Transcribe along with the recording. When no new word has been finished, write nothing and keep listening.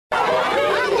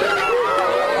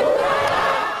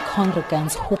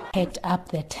congregants who packed up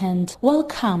their tent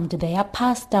welcomed their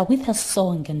pastor with a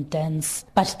song and dance.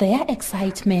 But their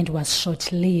excitement was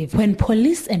short-lived when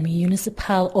police and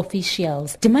municipal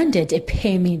officials demanded a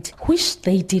permit which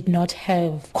they did not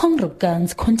have.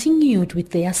 Congregants continued with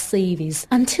their service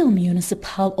until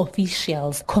municipal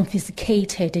officials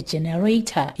confiscated a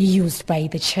generator used by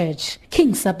the church.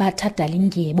 King Sabata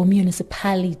Dalingebo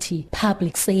Municipality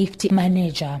Public Safety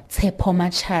Manager Tsepo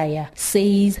Machaya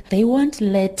says they won't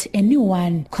let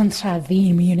anyone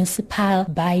contravene municipal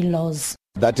bylaws.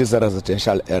 That is a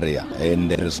residential area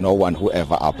and there is no one who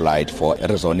ever applied for a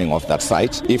rezoning of that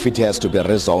site. If it has to be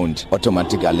rezoned,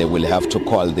 automatically we'll have to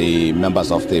call the members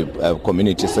of the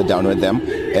community, sit down with them,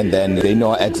 and then they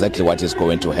know exactly what is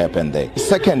going to happen there.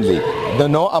 Secondly,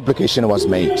 no application was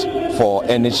made for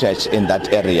any church in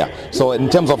that area. So in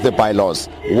terms of the bylaws,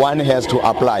 one has to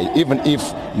apply even if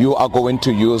you are going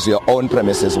to use your own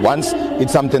premises once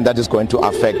it's something that is going to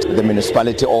affect the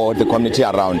municipality or the community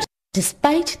around.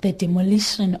 Despite the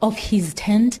demolition of his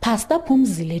tent, Pastor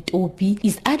Phumzile Topi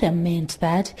is adamant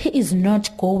that he is not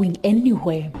going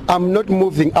anywhere. I'm not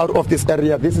moving out of this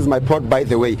area. This is my plot, by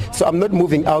the way. So I'm not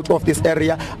moving out of this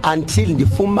area until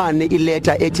ndifumane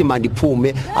ileta ethi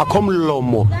mandiphume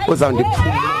akhomlomo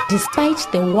ozandiphume.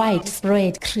 Despite the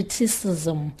widespread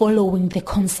criticism following the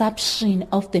consumption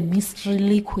of the mystery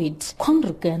liquid,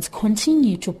 congregants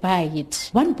continue to buy it.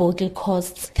 One bottle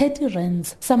costs 30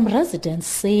 rands. Some residents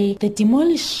say the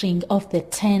demolishing of the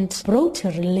tent brought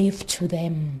relief to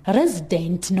them.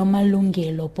 Resident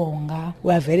Nomalungelo Bonga.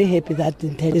 We are very happy that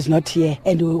the tent is not here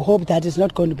and we hope that it's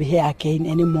not going to be here again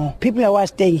anymore. People who are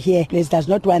staying here, place does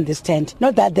not want this tent.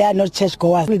 Not that they are not church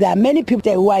goers. There are many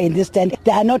people who are in this tent.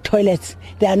 There are no toilets.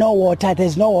 There are no water.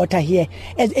 There's no water here.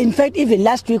 And in fact, even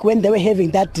last week when they were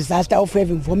having that disaster of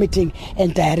having vomiting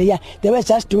and diarrhea, they were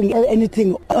just doing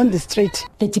anything on the street.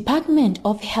 The Department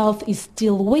of Health is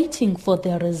still waiting for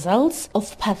the results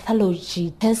of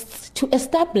pathology tests to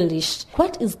establish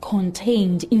what is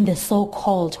contained in the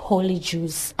so-called holy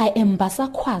juice. I am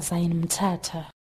Basakwaza in Mthatha.